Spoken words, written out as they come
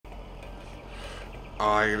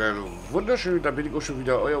Einen wunderschönen, da bin ich auch schon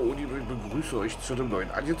wieder, euer Odin, und ich begrüße euch zu einem neuen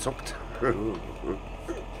Angezockt.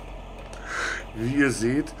 Wie ihr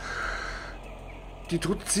seht, die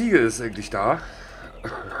tote Ziege ist eigentlich da.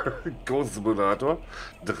 Ghost Simulator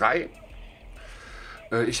 3.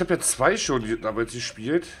 Ich habe ja 2 schon damals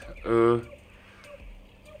gespielt.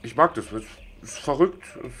 Ich mag das, ist verrückt,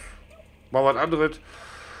 ist mal was anderes.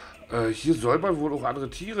 Hier soll man wohl auch andere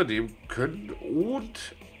Tiere nehmen können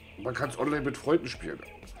und man kann es online mit Freunden spielen.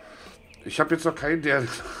 Ich habe jetzt noch keinen, der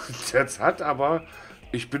es hat, aber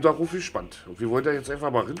ich bin darauf gespannt. Und wir wollen da jetzt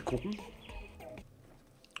einfach mal hingucken,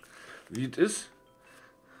 wie es ist.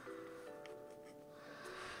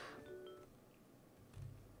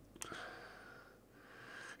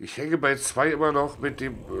 Ich hänge bei 2 immer noch mit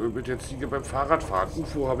der Ziege beim Fahrradfahren.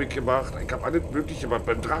 UFO habe ich gemacht. Ich habe alles Mögliche gemacht.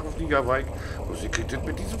 Beim Drachenflieger war ich. Und sie kriegt das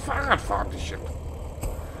mit diesem Fahrradfahren nicht hin.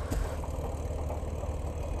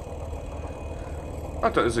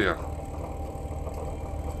 Ach, da ist er ja.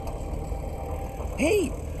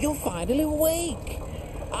 Hey, you're finally awake.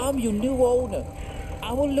 I'm your new owner.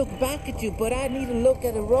 I will look back at you, but I need to look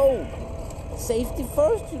at the road. Safety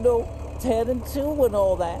first, you know. 10 and 2 and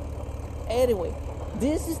all that. Anyway,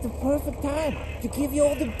 this is the perfect time to give you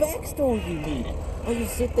all the backstory you need. While you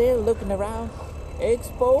sit there looking around.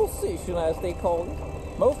 Exposition, as they call it.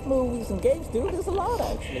 Most movies and games do this a lot,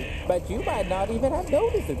 actually. But you might not even have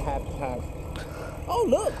noticed it half the time. Oh,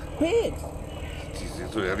 look, pigs. Die sehen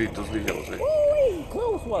so ehrlich dusselig aus, ey. Woo-wee,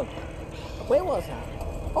 close one. Where was I?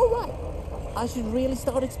 All right. I should really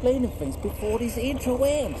start explaining things before this intro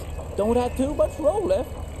ends. Don't have too much roll left.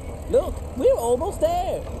 Look, we're almost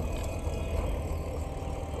there.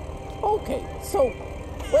 Okay, so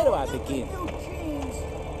where do I begin?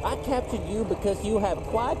 I captured you because you have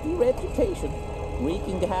quite the reputation,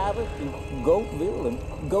 wreaking havoc in Goatville and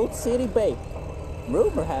Goat City Bay.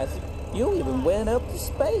 Rumor has it, you even went up to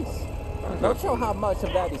space. Not sure how much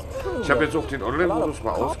of that is true. Ich habe jetzt auch den Online-Modus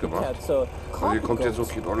mal ausgemacht. Also hier kommt jetzt auch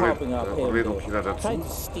kein Online und jeder dazu. Weil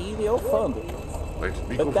ich das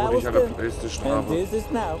Mikrofon nicht an der Playstation habe. Und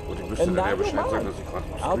ich müsste dann ja Bescheid sagen, dass ich gerade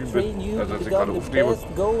im Stream bin. Also dass ich gerade aufnehme.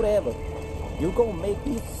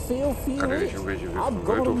 Kann ja nicht irgendwelche Leute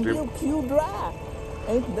aufnehmen.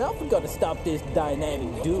 Ain't nothing gonna stop this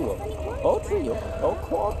dynamic duo. Or trio, or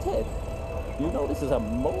quartet. You know this is a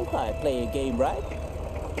multiplayer game, right?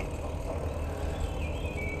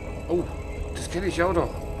 Oh, das kenne ich ja auch noch.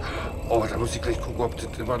 Oh, da muss ich gleich gucken, ob das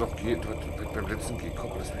immer noch geht. Beim letzten geht.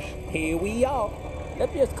 Komm, lass mich. Here we are.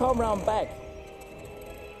 Let me just come round back.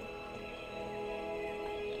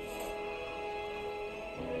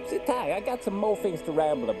 Sit tight, I got some more things to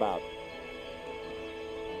ramble about.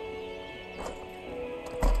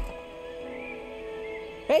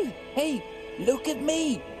 Hey, look at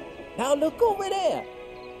me. Now look over there.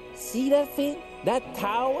 See that thing? That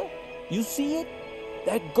tower? You see it?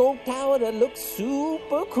 That goat tower that looks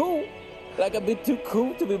super cool. Like a bit too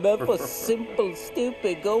cool to be meant for simple,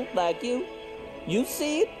 stupid goat like you. You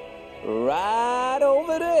see it? Right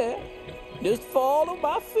over there. Just follow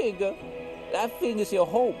my finger. That thing is your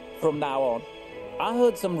home from now on. I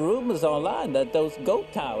heard some rumors online that those goat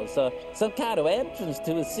towers are some kind of entrance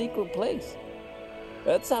to a secret place.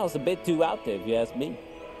 That sounds a bit too out there if you ask me.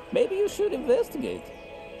 Maybe you should investigate.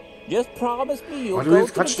 Just promise me you'll go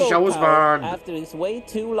to the goat tower after this way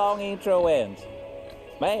too long intro ends.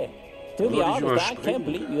 Man, to be honest, I can't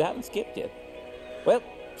believe you haven't skipped yet. Well,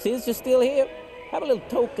 since you're still here, have a little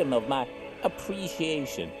token of my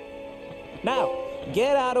appreciation. Now,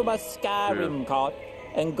 get out of my Skyrim cart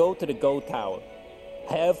and go to the goat tower.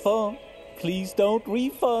 Have fun. Please don't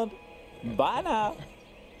refund. Bye now.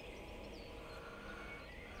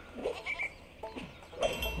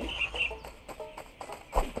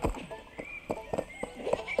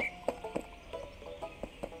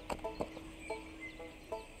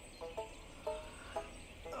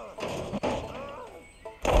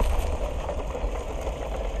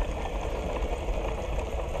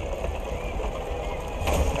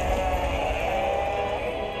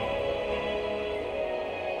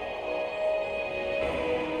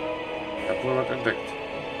 Ich habe wohl was entdeckt.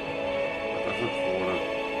 Das ist eine Krone.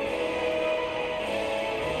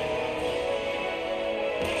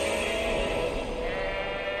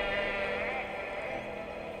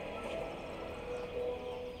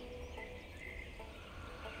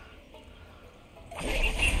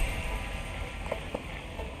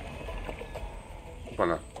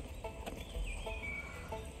 Hoppala.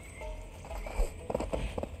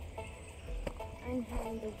 I'm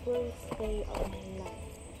having the worst day of my life.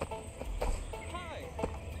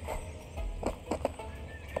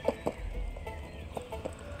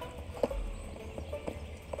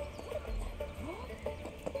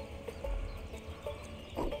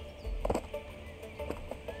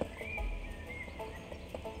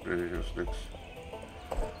 Nee, hier ist nichts.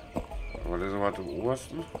 Aber lesen wir mal im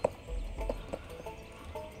obersten.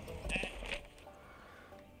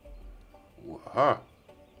 Oha.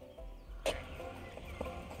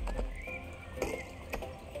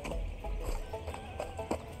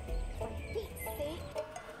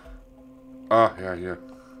 Ah, ja, hier.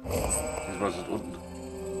 Diesmal ist es unten.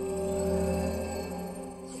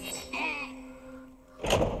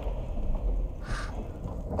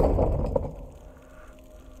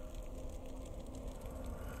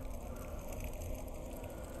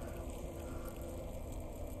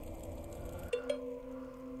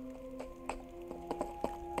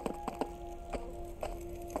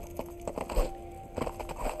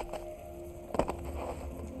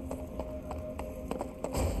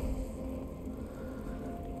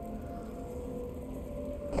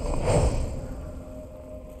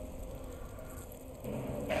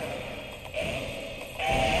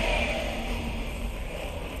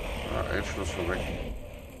 Schluss schon weg.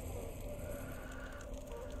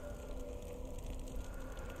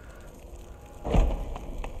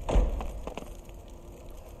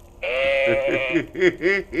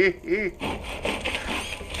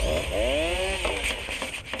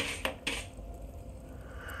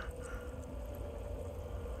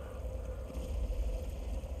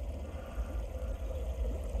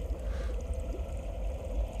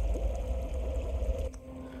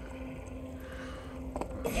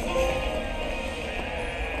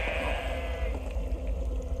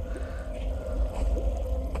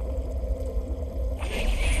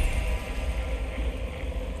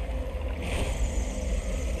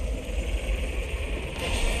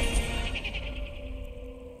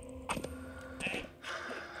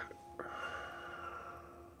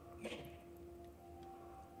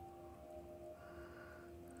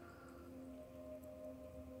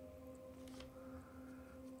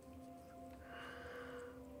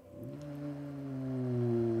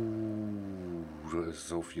 Da ist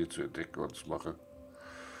so viel zu entdecken und zu machen.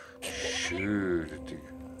 Schöne Ding.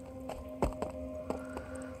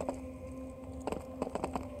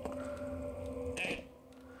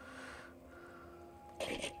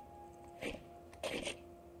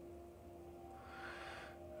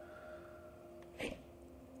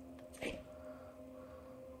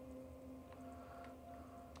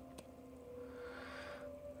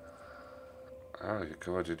 Ah, hier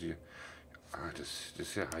kann man die... Ah, das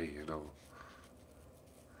ist ja Hai, genau.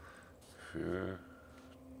 Für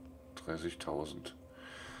 30.000.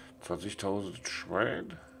 20.000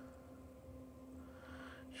 Schwein.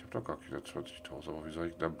 Ich habe doch gar keine 20.000, aber wie soll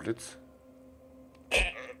ich denn dann Blitz?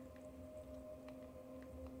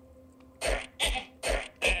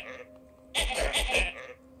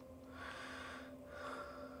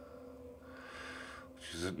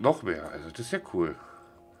 Die sind noch mehr, also das ist ja cool.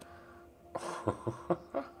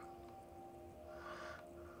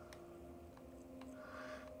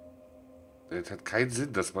 Es hat keinen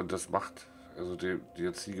Sinn, dass man das macht. Also die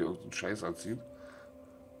jetzt hier irgendeinen Scheiß anziehen.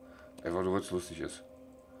 Einfach nur, weil es lustig ist.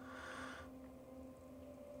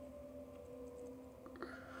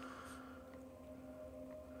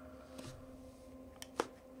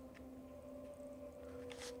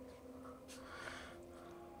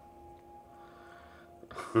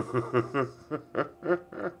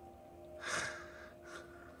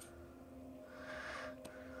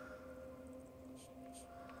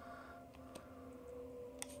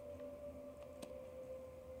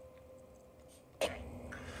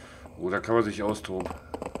 Oh, da kann man sich austoben.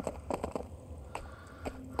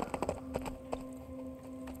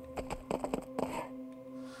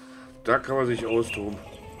 Da kann man sich austoben.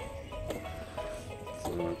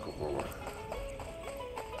 So, dann gucken wir mal.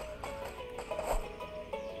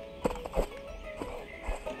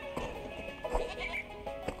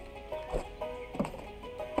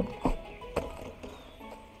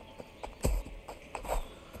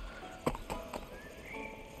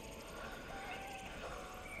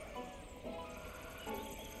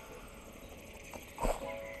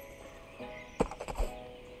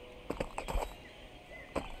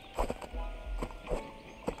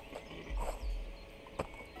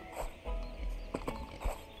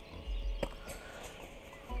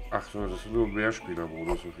 Ach so, das ist nur ein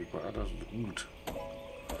Mehrspieler-Modus. Ah, das ist gut.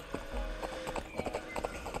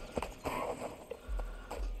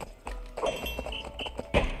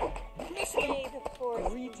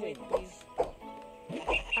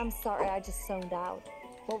 I'm sorry, I just zoned out.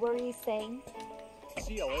 What were you saying?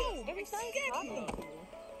 See you later. It was nice talking to you.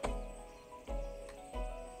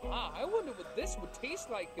 Ah, I wonder what this would taste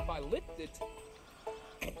like if I licked it.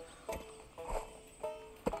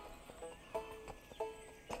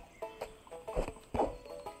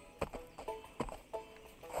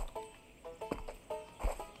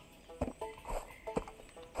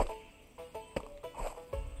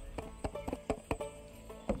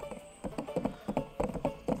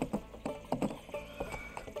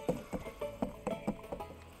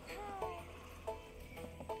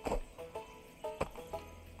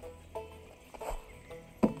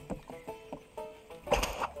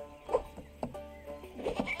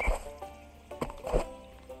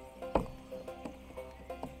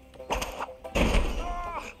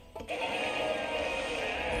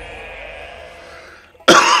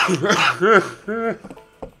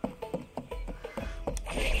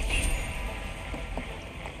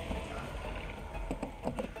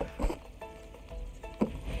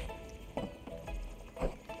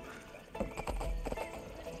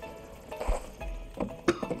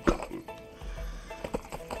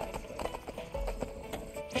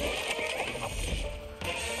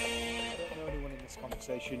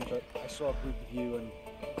 But I saw a group of you and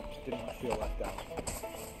just didn't feel left out.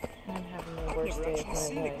 I'm having the worst day of my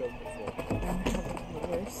life. I'm having the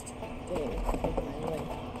worst day of my life.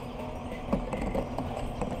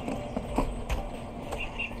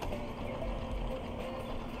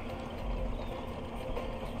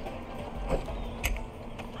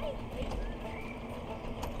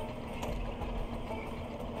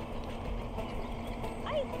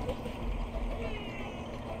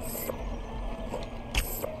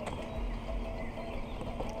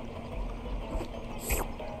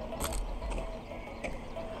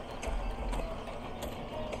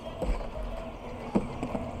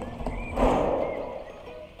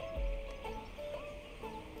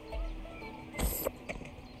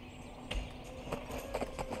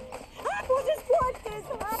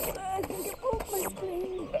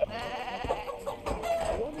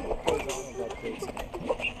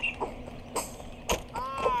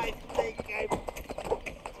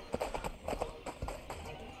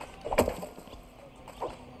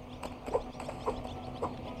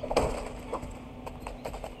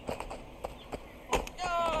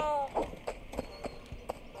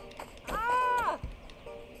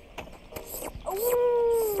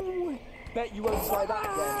 Bet you won't try that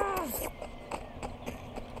again.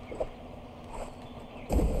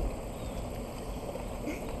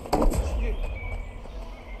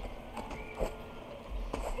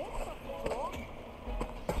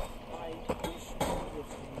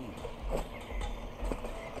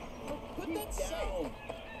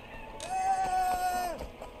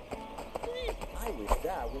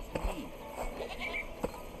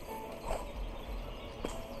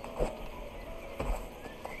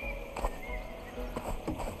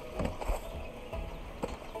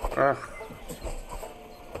 Ach.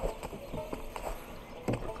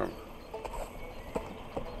 Komm.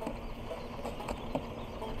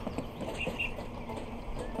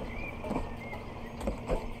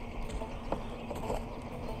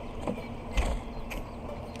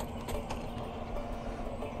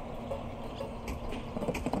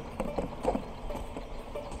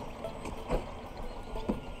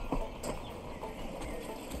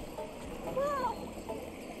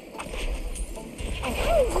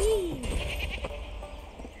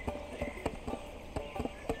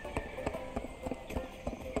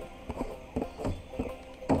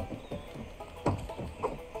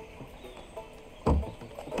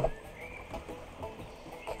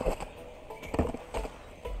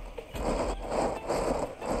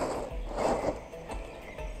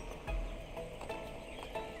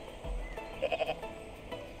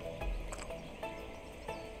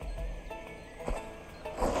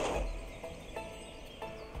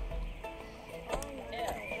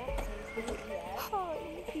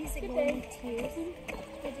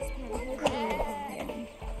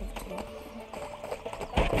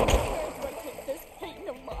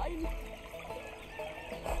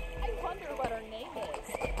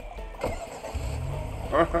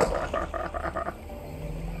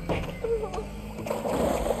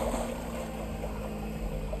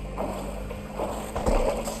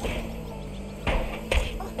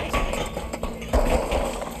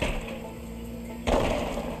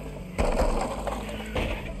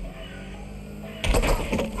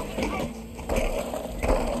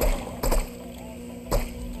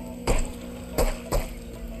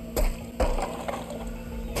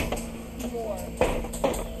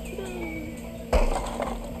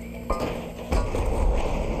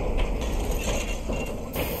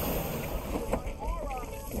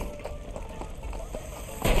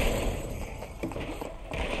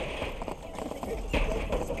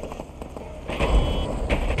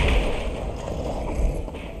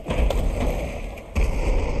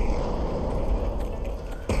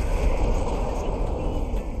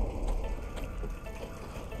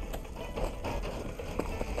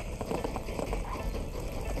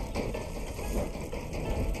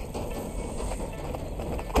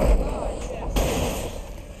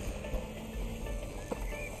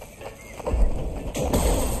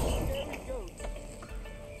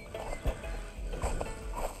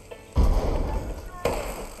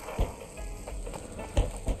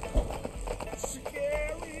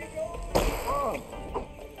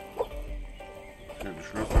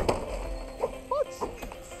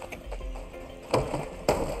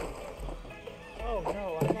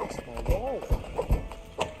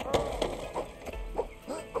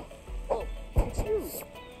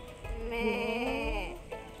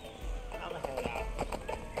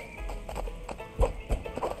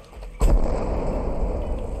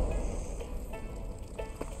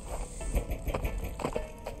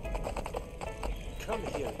 come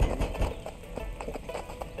here.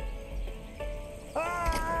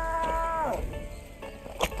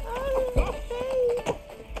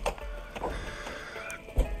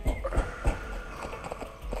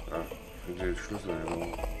 Den Schlüssel genau.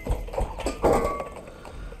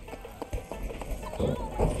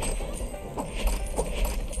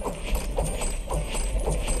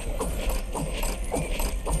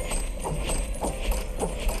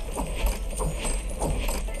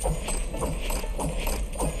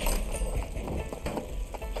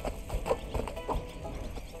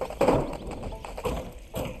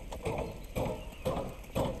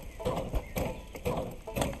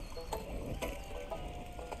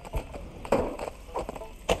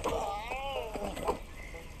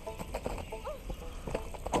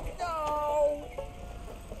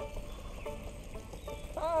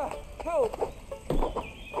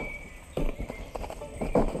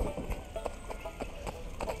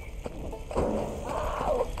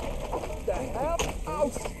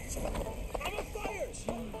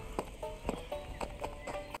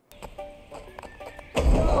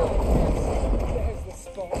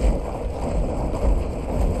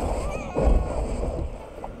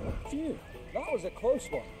 A close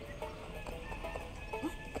one.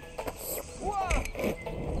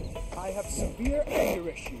 I have severe anger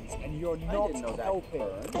issues, and you're not helping.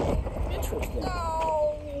 Interesting.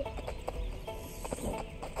 No.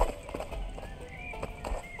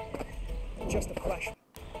 Just a flash.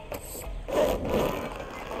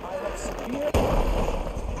 I have severe anger issues, and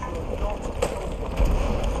you're not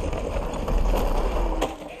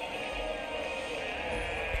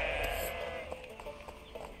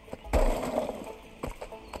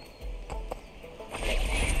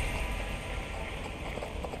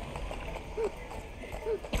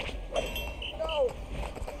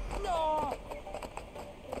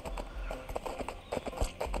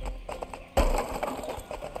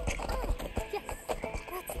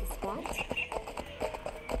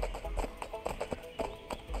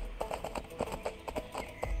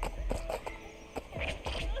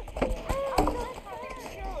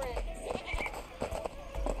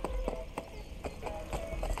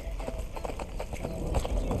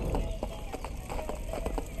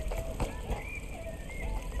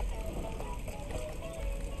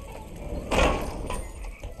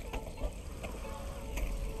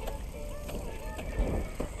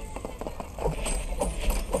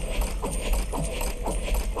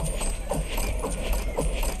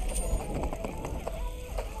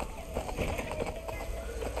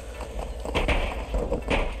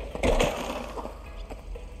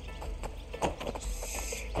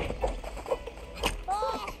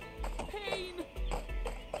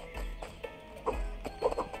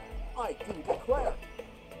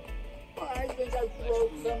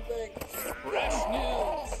helping.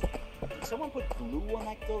 Someone put glue on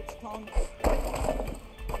that goat's tongue?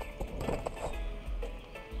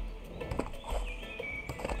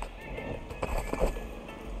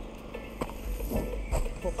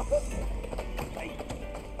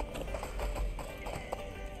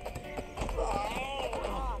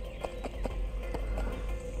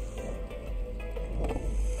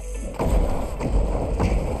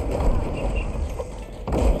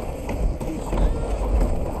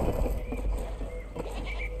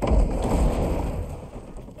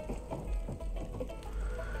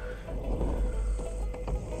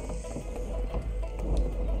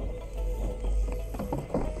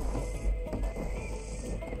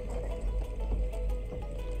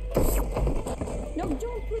 No,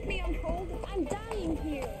 don't put me on hold. I'm dying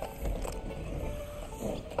here.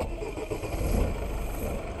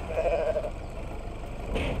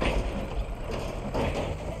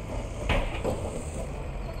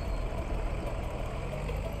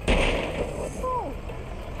 Oh,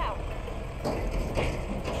 ow.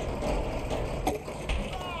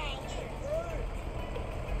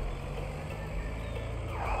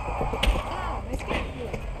 Ow, my skin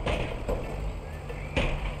hurt.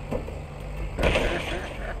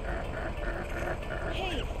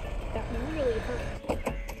 Hey, that really hurt.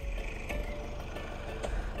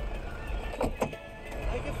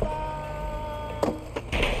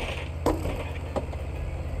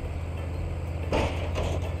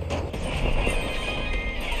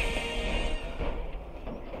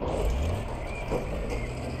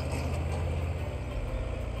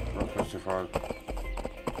 Festival.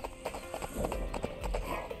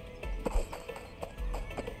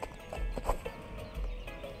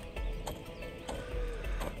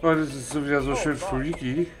 Oh, das ist so wieder so schön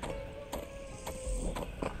freaky.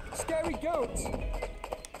 Scary goats.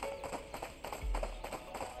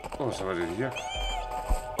 Oh, was haben wir denn hier?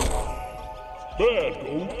 Bad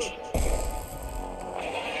goat.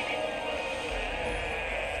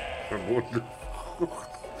 Verbotene Frucht.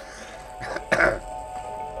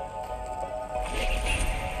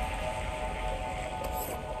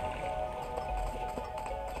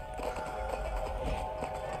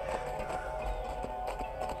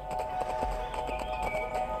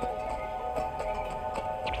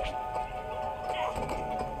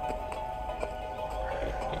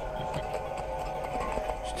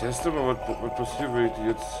 Ich teste mal, was passiert, wenn ich die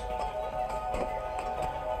jetzt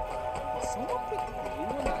Someone pick me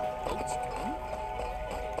when that boat's done?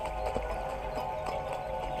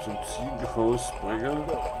 zum Ziehen rausbringe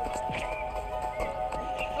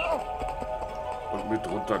und mit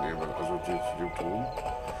runternehme, also zu dem Turm.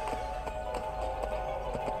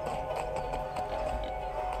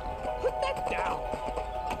 Put that down.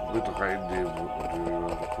 Mit reinnehmen und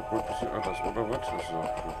guck mal ein bisschen, das oder was? Das ist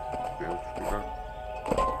ja später.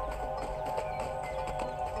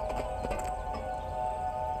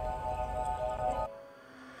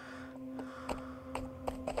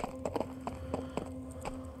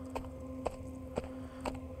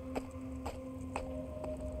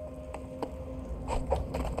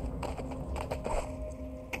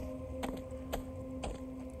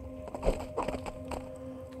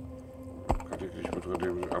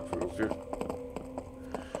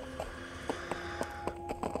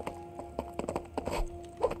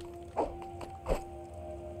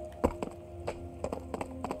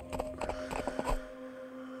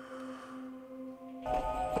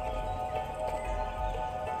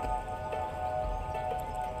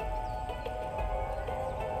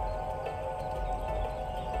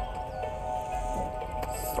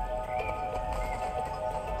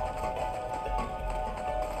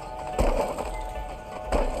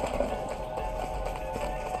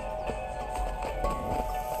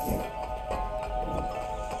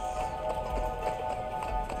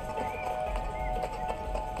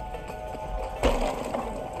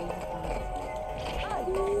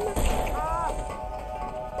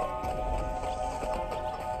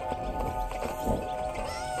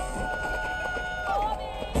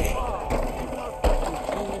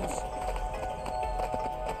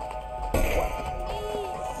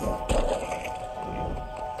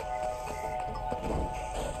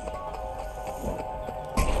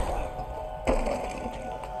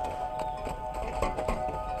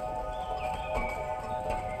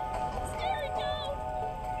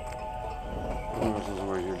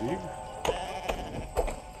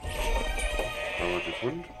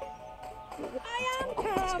 Und?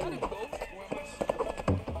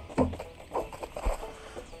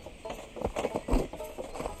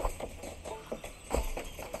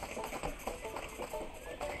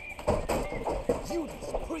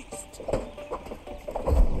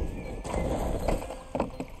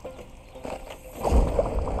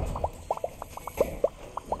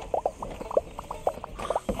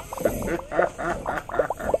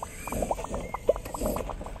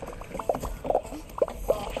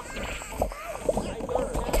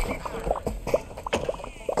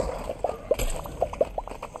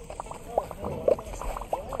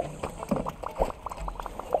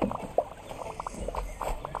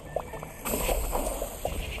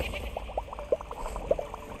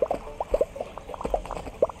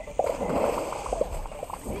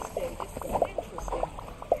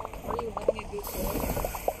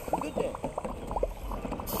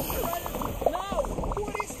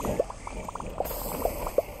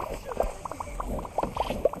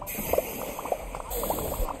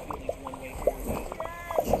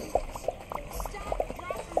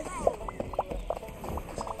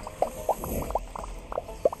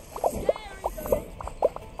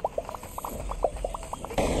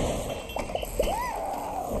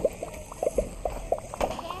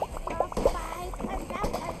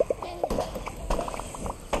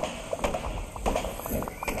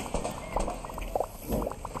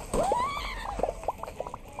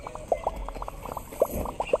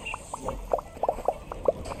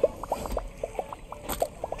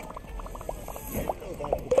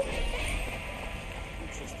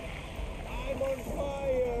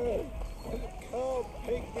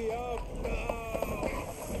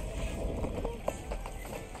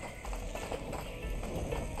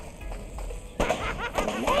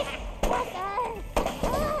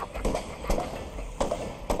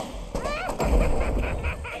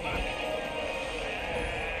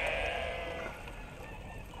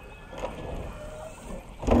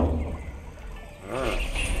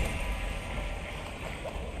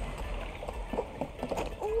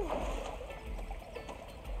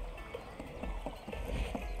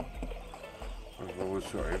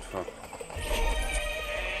 So einfach.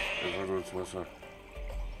 Einfach nur ins Wasser.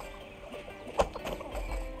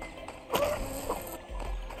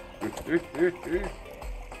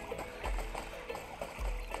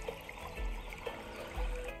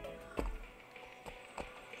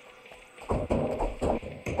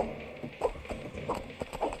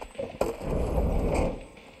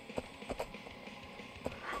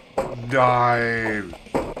 Nein.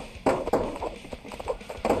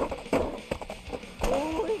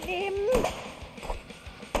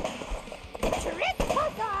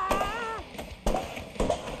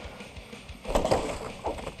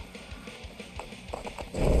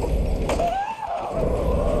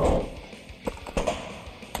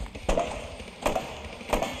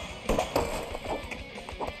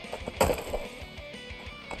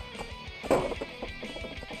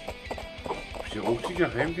 Hier auch die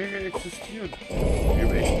Geheimgänge existieren. Die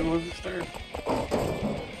haben echt nur so steil.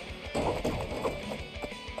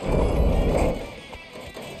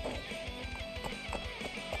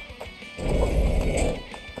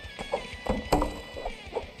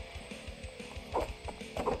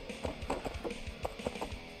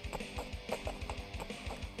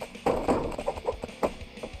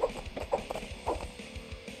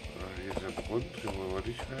 Hier ist der Brunnen, hier wollen wir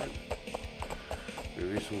nicht rein. Wir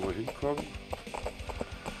wissen, wo wir hinkommen.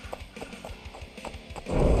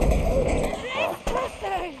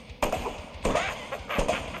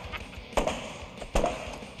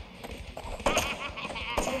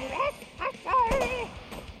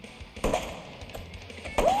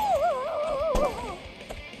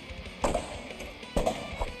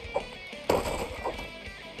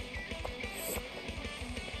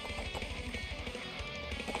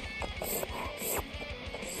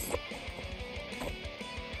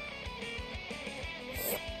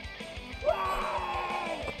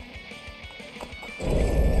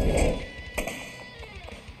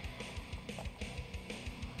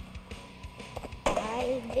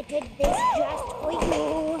 I did this just for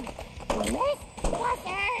you.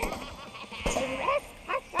 Trespasser!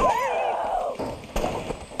 Trespasser!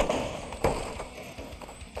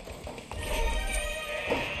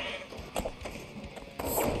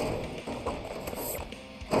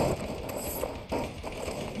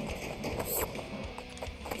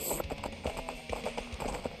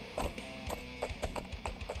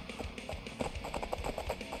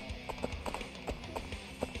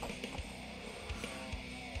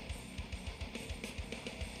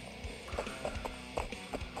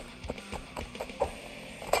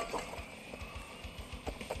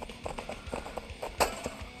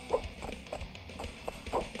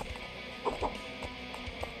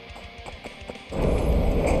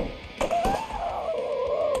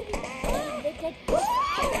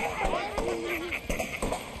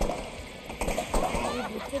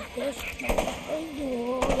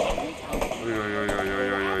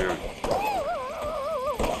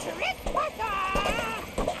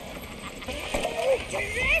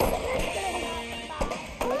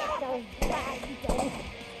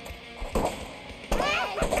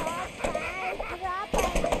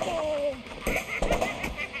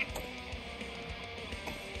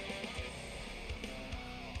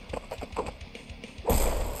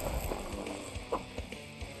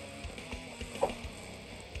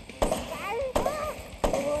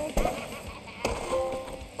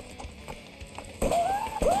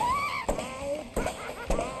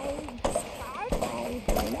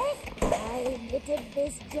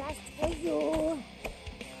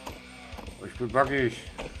 Ich bin backig.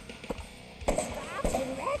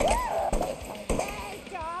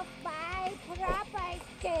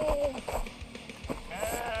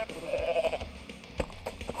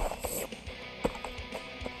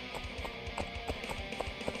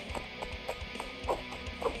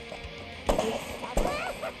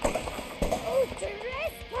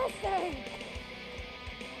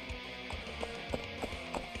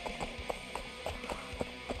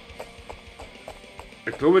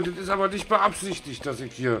 Ich glaube, das ist aber nicht beabsichtigt, dass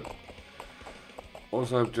ich hier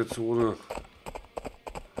außerhalb der Zone...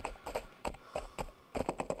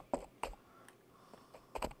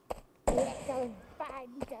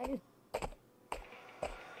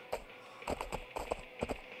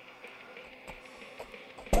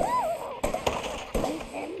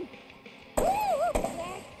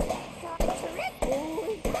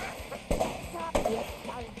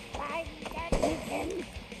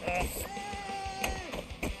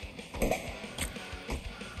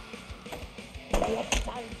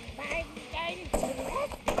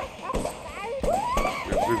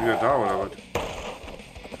 Wieder da, oder was?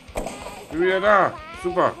 Bin wieder da.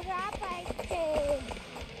 Super.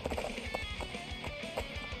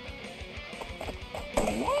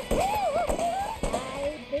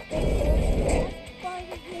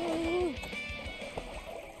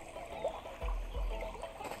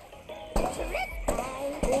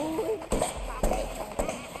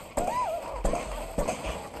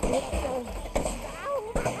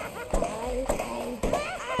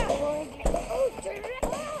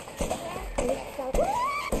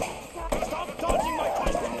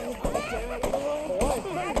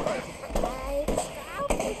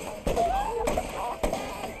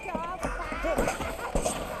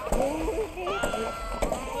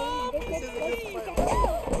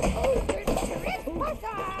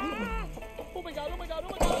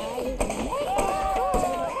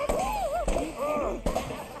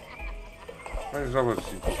 ist aber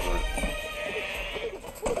ziemlich frei.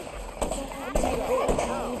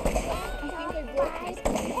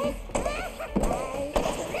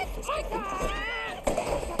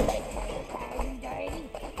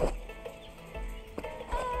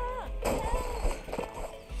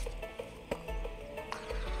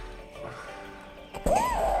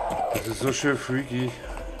 Das ist so schön freaky.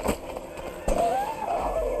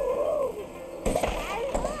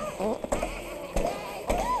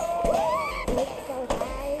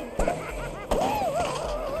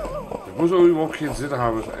 Das muss auch überhaupt keinen Sinn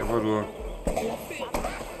haben, es ist einfach nur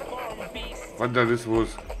Vandalismus.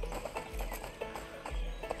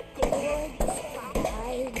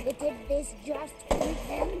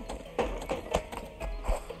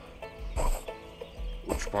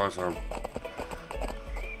 Und Spaß haben.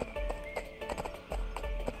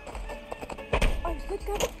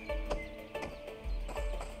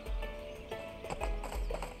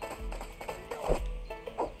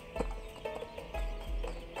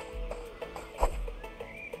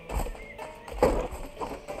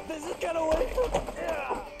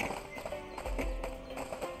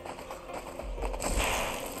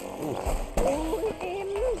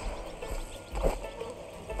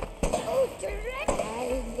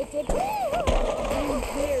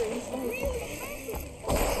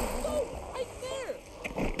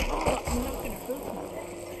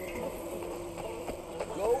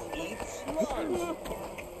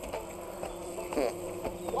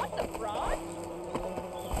 What the fraud?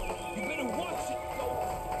 You better watch it, go.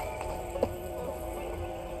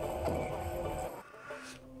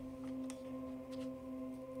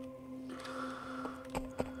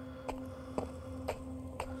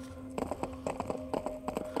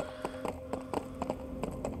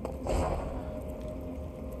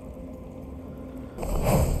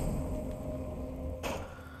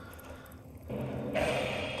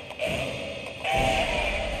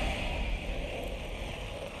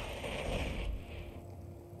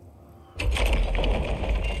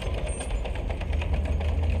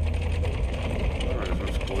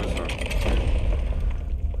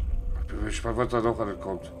 Gespannt, was da noch alles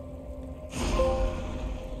kommt.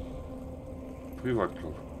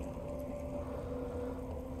 Privatclub.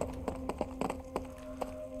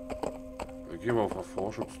 Dann gehen wir auf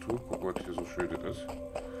Erforschungstour. Gucken, was hier so schön ist.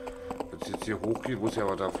 Wenn es jetzt hier hochgeht, muss ja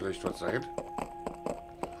aber da vielleicht was sein.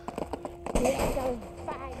 Hier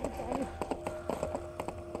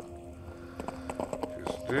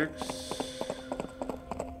ist nix.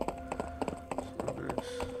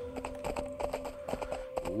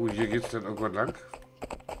 Hier geht's dann irgendwann lang.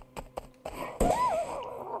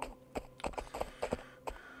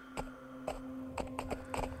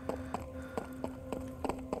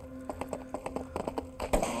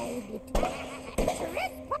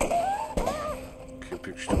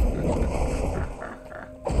 Campingstuhl.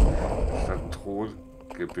 Das ist ein Thron.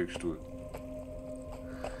 Campingstuhl.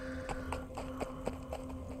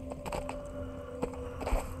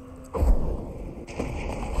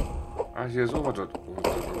 Ah, hier ist auch was dort.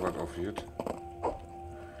 Irgendwas aufgeht.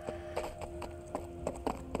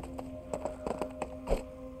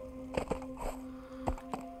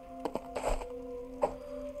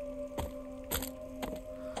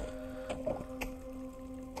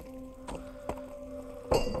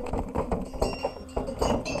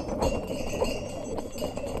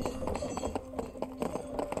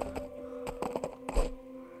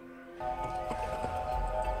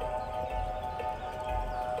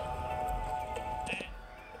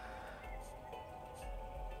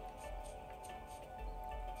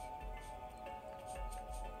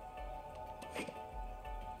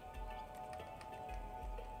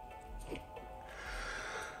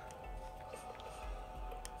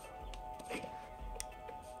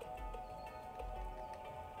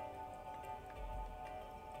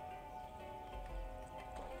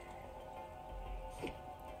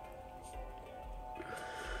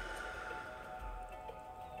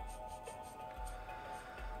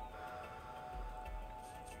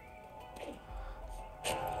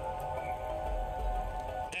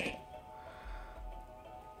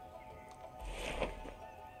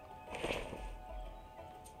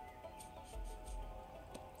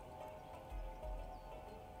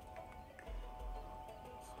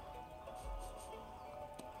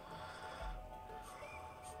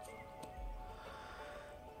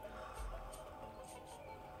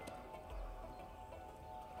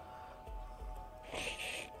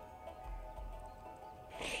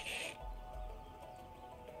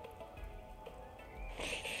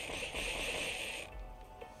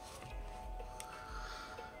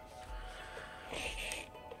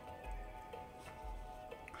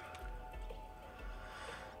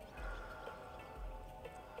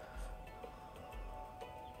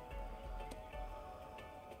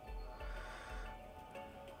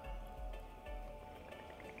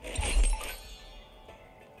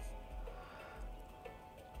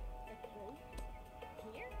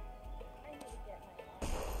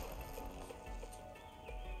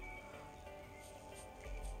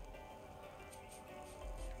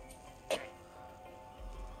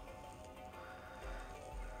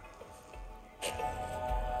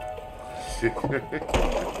 richtig.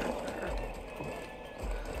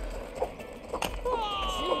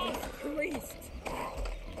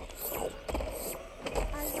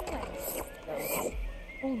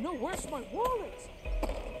 Oh no, where's my wallet?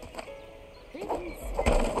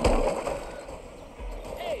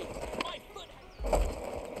 Hey, my foot.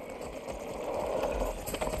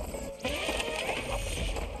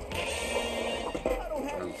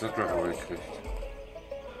 Also das hat man gekriegt.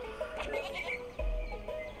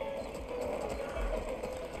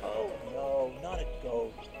 Oh no, not a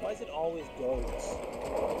goat. Why is it always goats?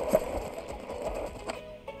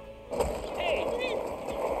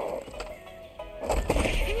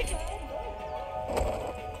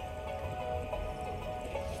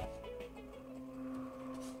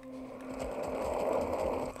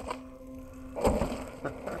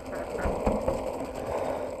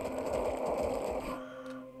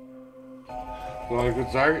 So, ich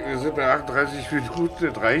würde sagen, wir sind bei 38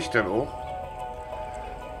 Minuten, das reicht dann auch.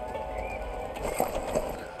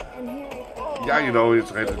 Ja genau,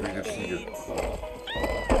 jetzt rettet mich eine Ziege.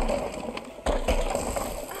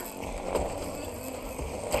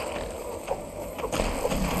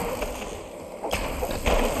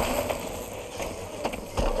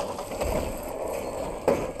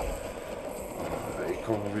 Ich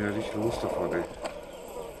komme wieder nicht los davon, ey.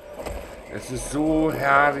 Es ist so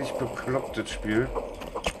herrlich bekloppt, das Spiel.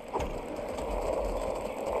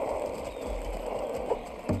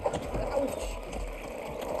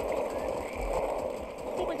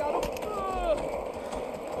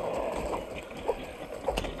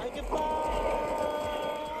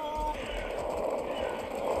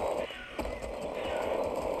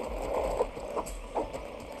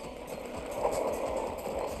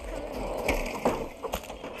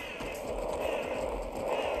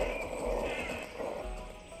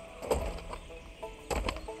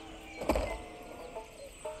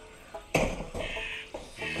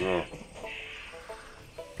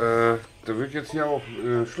 Da würde ich jetzt hier auch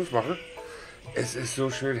Schluss machen. Es ist so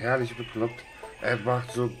schön herrlich bekloppt. Es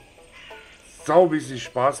macht so saumäßig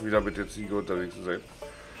Spaß, wieder mit der Ziege unterwegs zu sein.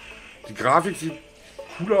 Die Grafik sieht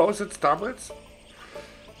cooler aus als damals.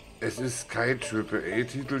 Es ist kein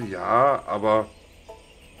AAA-Titel, ja, aber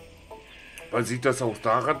man sieht, dass auch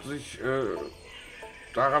daran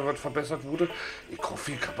was verbessert wurde. Ich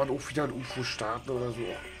hoffe, hier kann man auch wieder ein UFO starten oder so.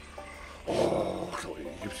 Oh,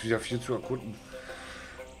 hier gibt es wieder viel zu erkunden.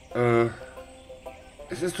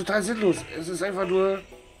 Es ist total sinnlos. Es ist einfach nur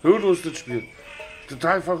hirnlos, das Spiel.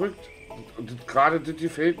 Total verrückt. Und gerade das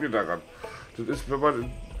gefällt mir daran. Das ist, wenn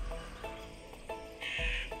man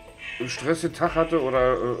einen stressigen Tag hatte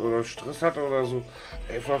oder Stress hatte oder so,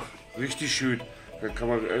 einfach richtig schön. Dann kann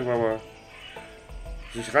man irgendwann mal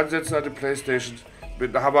sich ransetzen an die Playstation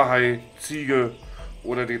mit einer Hammerhai, Ziege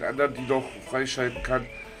oder den anderen, die noch freischalten kann,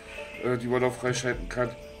 die man noch freischalten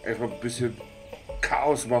kann. Einfach ein bisschen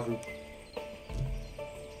Chaos machen.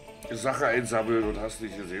 Sache einsammeln und hast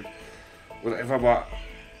nicht gesehen. Und einfach mal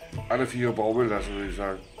alle vier baumeln lassen, würde ich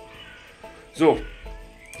sagen. So,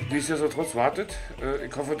 nichtsdestotrotz wartet.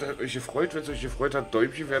 Ich hoffe, es hat euch gefreut. Wenn es euch gefreut hat,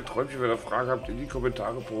 Däumchen werden, Träumchen, wenn ihr Fragen habt, in die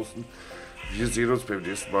Kommentare posten. Wir sehen uns beim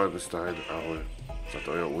nächsten Mal. Bis dahin, Ahoi. Sagt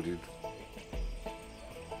euer Odin.